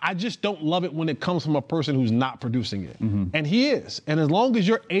 I just don't love it when it comes from a person who's not producing it. Mm-hmm. And he is. And as long as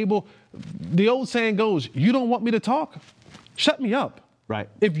you're able, the old saying goes, you don't want me to talk? Shut me up. Right.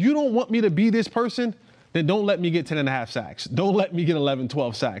 If you don't want me to be this person, then don't let me get 10.5 sacks. Don't let me get 11,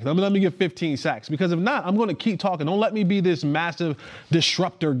 12 sacks. Let me get 15 sacks. Because if not, I'm going to keep talking. Don't let me be this massive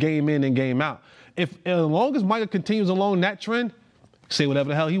disruptor game in and game out. As long as Micah continues along that trend, say whatever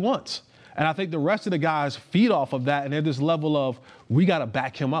the hell he wants. And I think the rest of the guys feed off of that, and they're this level of, we got to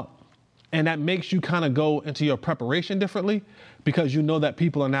back him up. And that makes you kind of go into your preparation differently because you know that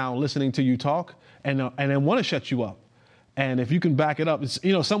people are now listening to you talk and they want to shut you up. And if you can back it up,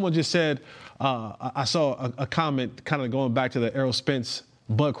 someone just said, I saw a comment kind of going back to the Errol Spence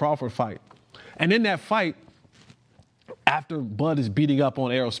Bud Crawford fight. And in that fight, after Bud is beating up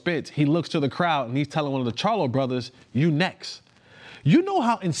on Errol Spence, he looks to the crowd and he's telling one of the Charlo brothers, "You next." You know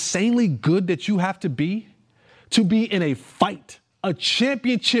how insanely good that you have to be in a fight, a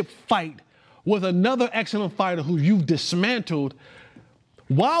championship fight with another excellent fighter who you've dismantled.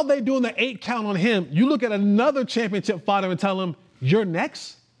 While they're doing the 8 count on him, you look at another championship fighter and tell him, "You're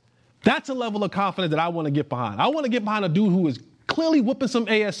next." That's a level of confidence that I want to get behind. I want to get behind a dude who is clearly whooping some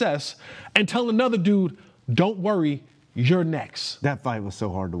ASS and tell another dude, "Don't worry, you're next." That fight was so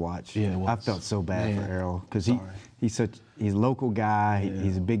hard to watch. Yeah, it was. I felt so bad for Errol because he's a local guy. Yeah.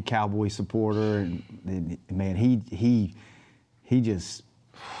 He's a big Cowboy supporter, and man, he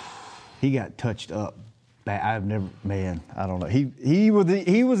got touched up. I don't know. He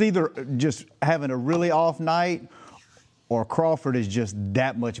was either just having a really off night, or Crawford is just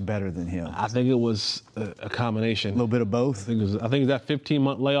that much better than him. I think it was a combination. A little bit of both. I think it was that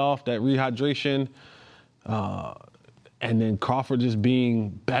 15-month layoff, that rehydration, and then Crawford just being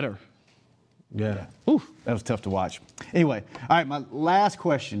better. Yeah. Oof, that was tough to watch. Anyway, all right, my last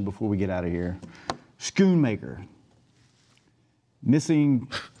question before we get out of here. Schoonmaker. Missing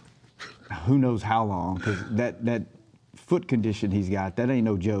who knows how long, because that foot condition he's got, that ain't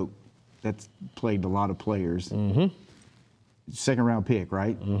no joke. That's plagued a lot of players. Mm-hmm. Second round pick,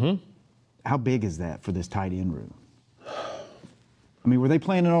 right? Mm-hmm. How big is that for this tight end room? I mean,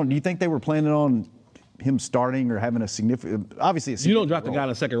 do you think they were planning on him starting or having a significant, obviously a significant You don't draft role. a guy in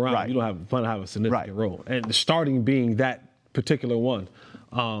the second round. Right. You don't plan to have a significant role. And the starting being that particular one.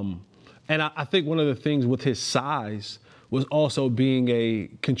 And I think one of the things with his size was also being a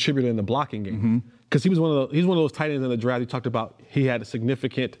contributor in the blocking game. Because he's one of those tight ends in the draft you talked about. He had a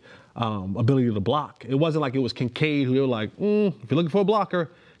significant ability to block. It wasn't like it was Kincaid who they were like, if you're looking for a blocker,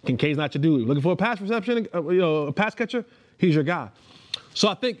 Kincaid's not your dude. If you're looking for a pass reception, a pass catcher, he's your guy. So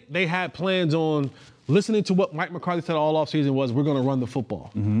I think they had plans on listening to what Mike McCarthy said all offseason was, we're going to run the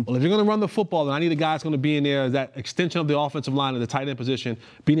football. Well, if you're going to run the football, then I need a guy that's going to be in there as that extension of the offensive line at the tight end position,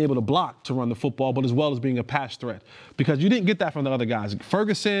 being able to block to run the football, but as well as being a pass threat. Because you didn't get that from the other guys.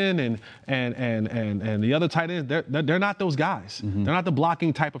 Ferguson and the other tight ends, they're not those guys. They're not the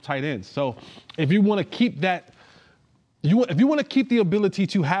blocking type of tight ends. So if you want to keep that, if you want to keep the ability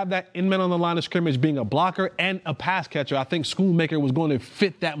to have that in-man on the line of scrimmage being a blocker and a pass catcher, I think Schoonmaker was going to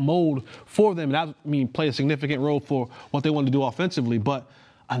fit that mold for them. And that play a significant role for what they wanted to do offensively. But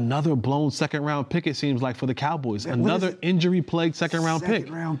another blown second-round pick, it seems like, for the Cowboys. Another injury-plagued second-round pick.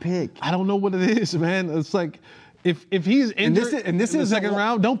 Second-round pick. I don't know what it is, man. It's like if he's injured in the second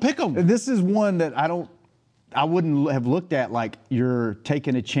round, don't pick him. This is one that I wouldn't have looked at like you're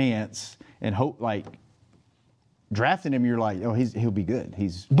taking a chance and hope like – drafting him, you're like, oh, he'll be good.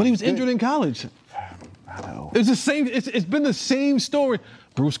 But he was injured in college. I know. It's the same. It's been the same story.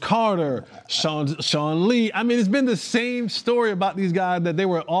 Bruce Carter, Sean Lee. I mean, it's been the same story about these guys that they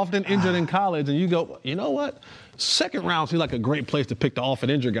were often injured in college. And you go, you know what? Second round seems like a great place to pick the often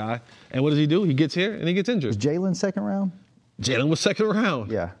injured guy. And what does he do? He gets here and he gets injured. Was Jalen second round? Jalen was second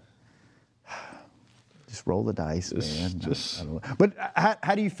round. Yeah. Just roll the dice, man. I don't know. But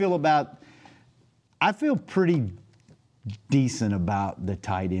how do you feel about? I feel pretty decent about the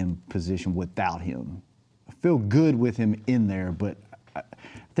tight end position without him. I feel good with him in there, but I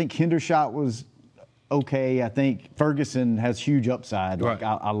think Hendershot was okay. I think Ferguson has huge upside. Right.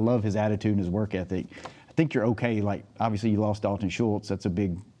 Like I love his attitude and his work ethic. I think you're okay. Like obviously you lost Dalton Schultz. It's a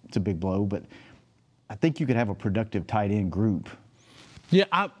big blow, but I think you could have a productive tight end group.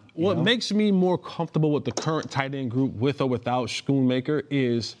 Yeah, what makes me more comfortable with the current tight end group with or without Schoonmaker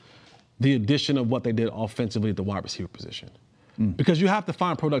is the addition of what they did offensively at the wide receiver position. Because you have to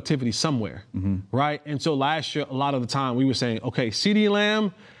find productivity somewhere, right? And so last year, a lot of the time we were saying, okay, CeeDee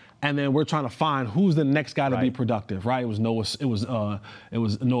Lamb, and then we're trying to find who's the next guy to be productive, right? It was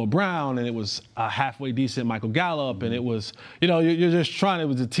Noah Brown, and it was halfway decent Michael Gallup, and it was, you're just trying. It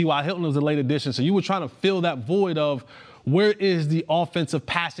was the T.Y. Hilton was a late addition, so you were trying to fill that void of where is the offensive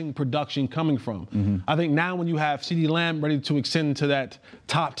passing production coming from? I think now when you have CeeDee Lamb ready to extend to that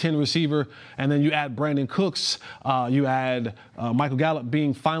top 10 receiver, and then you add Brandon Cooks, you add Michael Gallup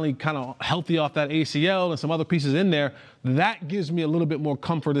being finally kind of healthy off that ACL and some other pieces in there, that gives me a little bit more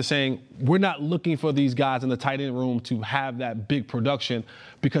comfort of saying we're not looking for these guys in the tight end room to have that big production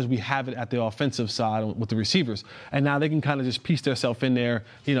because we have it at the offensive side with the receivers. And now they can kind of just piece themselves in there,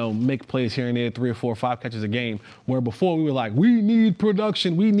 make plays here and there, 3 or 4 or 5 catches a game, where before we were like, we need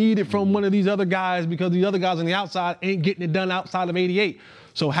production. We need it from one of these other guys because the other guys on the outside ain't getting it done outside of 88.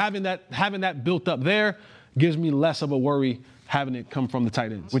 So having that built up there gives me less of a worry having it come from the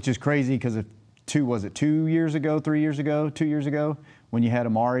tight ends. Which is crazy because 2 years ago, when you had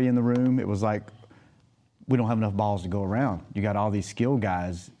Amari in the room, it was like, we don't have enough balls to go around. You got all these skilled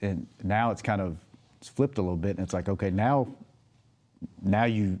guys, and now it's flipped a little bit, and it's like, okay, now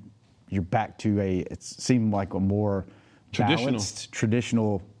you're back to it seemed like a more balanced,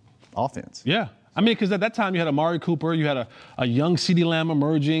 traditional offense. Yeah. I mean, because at that time you had Amari Cooper, you had a young CeeDee Lamb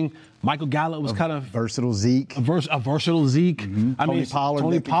emerging. Michael Gallup was kind of versatile Zeke. A versatile Zeke. Mm-hmm. Tony Pollard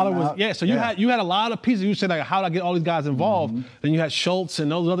was so you had a lot of pieces. You said like, how do I get all these guys involved? Mm-hmm. Then you had Schultz and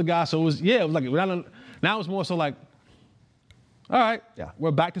those other guys. So it was like now it's more so like, all right,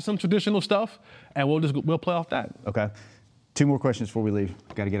 we're back to some traditional stuff, and we'll play off that. Okay. 2 more questions before we leave.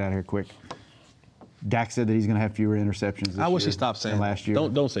 Got to get out of here quick. Dak said that he's going to have fewer interceptions this year. I wish he stopped saying last year.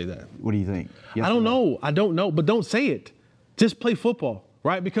 Don't say that. What do you think? Yes, I don't know, but don't say it. Just play football,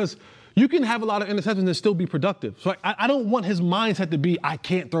 right? Because you can have a lot of interceptions and still be productive. So I don't want his mindset to be, I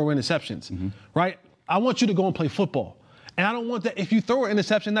can't throw interceptions, right? I want you to go and play football. And I don't want that if you throw an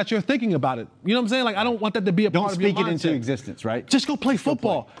interception that you're thinking about it. You know what I'm saying? Like, I don't want that to be a part of your mindset. Don't speak it into existence, right? Just go play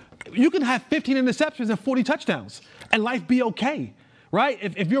football. You can have 15 interceptions and 40 touchdowns and life be okay. Right?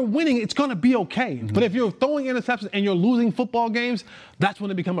 If you're winning, it's going to be okay. Mm-hmm. But if you're throwing interceptions and you're losing football games, that's when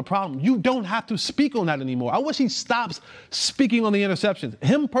it becomes a problem. You don't have to speak on that anymore. I wish he stops speaking on the interceptions.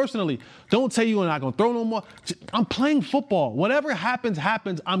 Him personally, don't say you're not going to throw no more. I'm playing football. Whatever happens,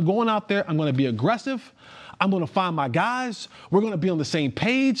 happens. I'm going out there. I'm going to be aggressive. I'm going to find my guys. We're going to be on the same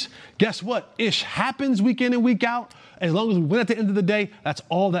page. Guess what? Ish happens week in and week out. As long as we win at the end of the day, that's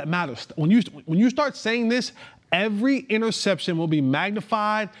all that matters. When you start saying this, every interception will be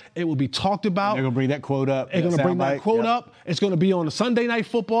magnified. It will be talked about. They're going to bring that quote up. They're going to bring that quote up. It's going to be on a Sunday Night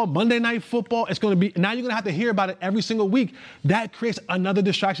Football, Monday Night Football. It's going to be, now you're going to have to hear about it every single week. That creates another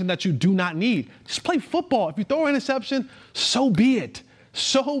distraction that you do not need. Just play football. If you throw an interception, so be it.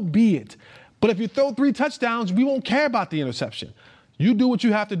 So be it. But if you throw 3 touchdowns, we won't care about the interception. You do what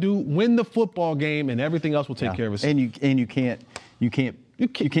you have to do, win the football game, and everything else will take care of itself. And you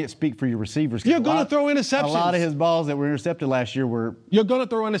can't speak for your receivers. You're going to throw interceptions. A lot of his balls that were intercepted last year were. You're going to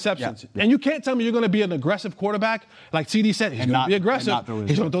throw interceptions. Yeah. And you can't tell me you're going to be an aggressive quarterback. Like CD said, he's going to be aggressive.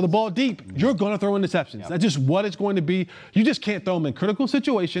 He's going to throw the ball deep. Mm-hmm. You're going to throw interceptions. Yep. That's just what it's going to be. You just can't throw them in critical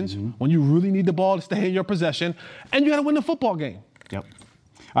situations when you really need the ball to stay in your possession. And you got to win the football game. Yep.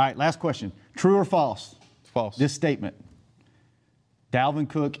 All right, last question. True or false? False. This statement. Dalvin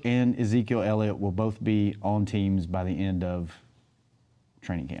Cook and Ezekiel Elliott will both be on teams by the end of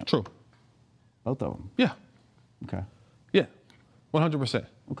training camp. True. Both of them? Yeah. Okay. Yeah. 100%.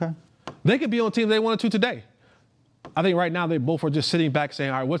 Okay. They could be on teams they wanted to today. I think right now they both are just sitting back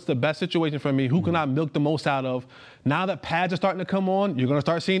saying, all right, what's the best situation for me? Who can I milk the most out of? Now that pads are starting to come on, you're going to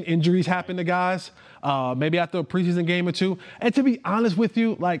start seeing injuries happen to guys, maybe after a preseason game or two. And to be honest with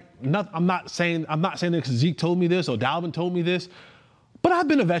you, I'm not saying this because Zeke told me this or Dalvin told me this. But I've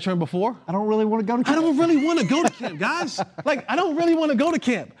been a veteran before. I don't really want to go to camp. I don't really want to go to camp, guys. I don't really want to go to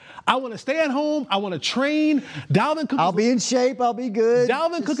camp. I want to stay at home. I want to train. Dalvin Cook. I'll be in shape. I'll be good.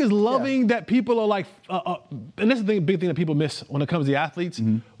 Dalvin Cook is loving that people are like, and this is the big thing that people miss when it comes to the athletes.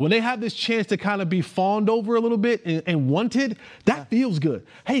 Mm-hmm. When they have this chance to kind of be fawned over a little bit and wanted, that feels good.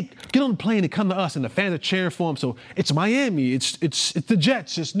 Hey, get on the plane and come to us, and the fans are cheering for him. So it's Miami. It's the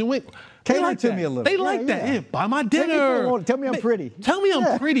Jets. It's New England. Cater to me a little. They like that. Yeah, buy my dinner. Tell me I'm pretty. Tell me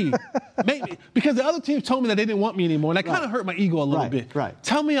I'm pretty. Maybe, because the other teams told me that they didn't want me anymore, and that kind of hurt my ego a little bit. Right.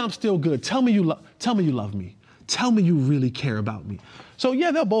 Tell me I'm still good. Tell me you love me. Tell me you really care about me. So yeah,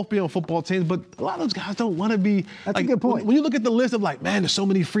 they'll both be on football teams, but a lot of those guys don't want to be. That's a good point. When you look at the list of man, there's so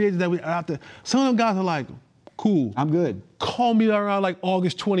many free agents that we are out there. Some of them guys are like, cool. I'm good. Call me around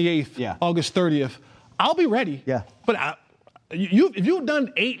August 28th, August 30th. I'll be ready. Yeah. But if you've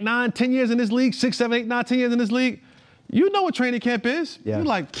done 8, 9, 10 years in this league, 6, 7, 8, 9, 10 years in this league, you know what training camp is. Yeah. You're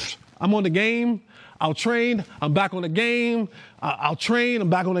like, I'm on the game. I'll train. I'm back on the game. I'll train. I'm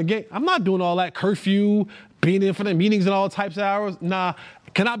back on the game. I'm not doing all that curfew, being in for the meetings and all types of hours. Nah.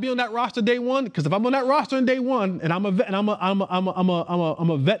 Can I be on that roster day one? Because if I'm on that roster on day one and I'm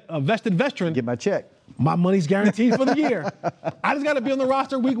a vested veteran, get my check. My money's guaranteed for the year. I just got to be on the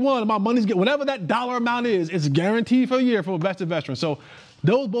roster week one. My money's whatever that dollar amount is, it's guaranteed for a year from a vested veteran. So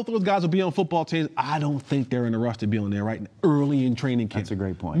Both of those guys will be on football teams. I don't think they're in a rush to be on there right early in training camp. That's a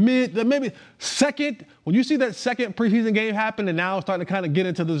great point. Maybe second, when you see that second preseason game happen and now it's starting to kind of get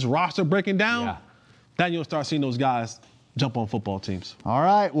into this roster breaking down, then you'll start seeing those guys jump on football teams. All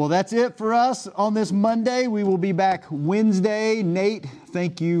right. Well, that's it for us on this Monday. We will be back Wednesday. Nate,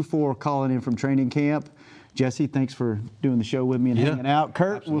 thank you for calling in from training camp. Jesse, thanks for doing the show with me and hanging out.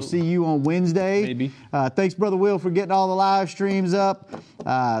 Kurt, absolutely. We'll see you on Wednesday. Maybe. Thanks, Brother Will, for getting all the live streams up.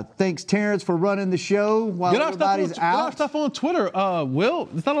 Thanks, Terrence, for running the the while everybody's out. Get our stuff on Twitter. Will,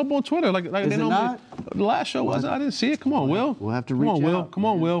 it's not up on Twitter. Like Is it not? The last show was. I didn't see it. Come on, Will. We'll have to reach out. Will. Come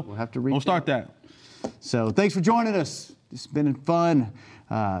on, Will. We'll have to reach Don't start out. that. So thanks for joining us. It's been fun.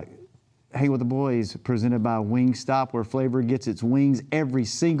 Hang with the Boys, presented by Wingstop, where flavor gets its wings every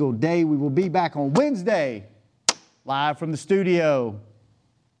single day. We will be back on Wednesday, live from the studio.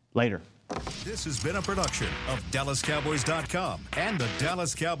 Later. This has been a production of DallasCowboys.com and the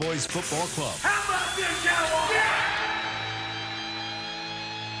Dallas Cowboys Football Club. How about this, Cowboys? Yeah!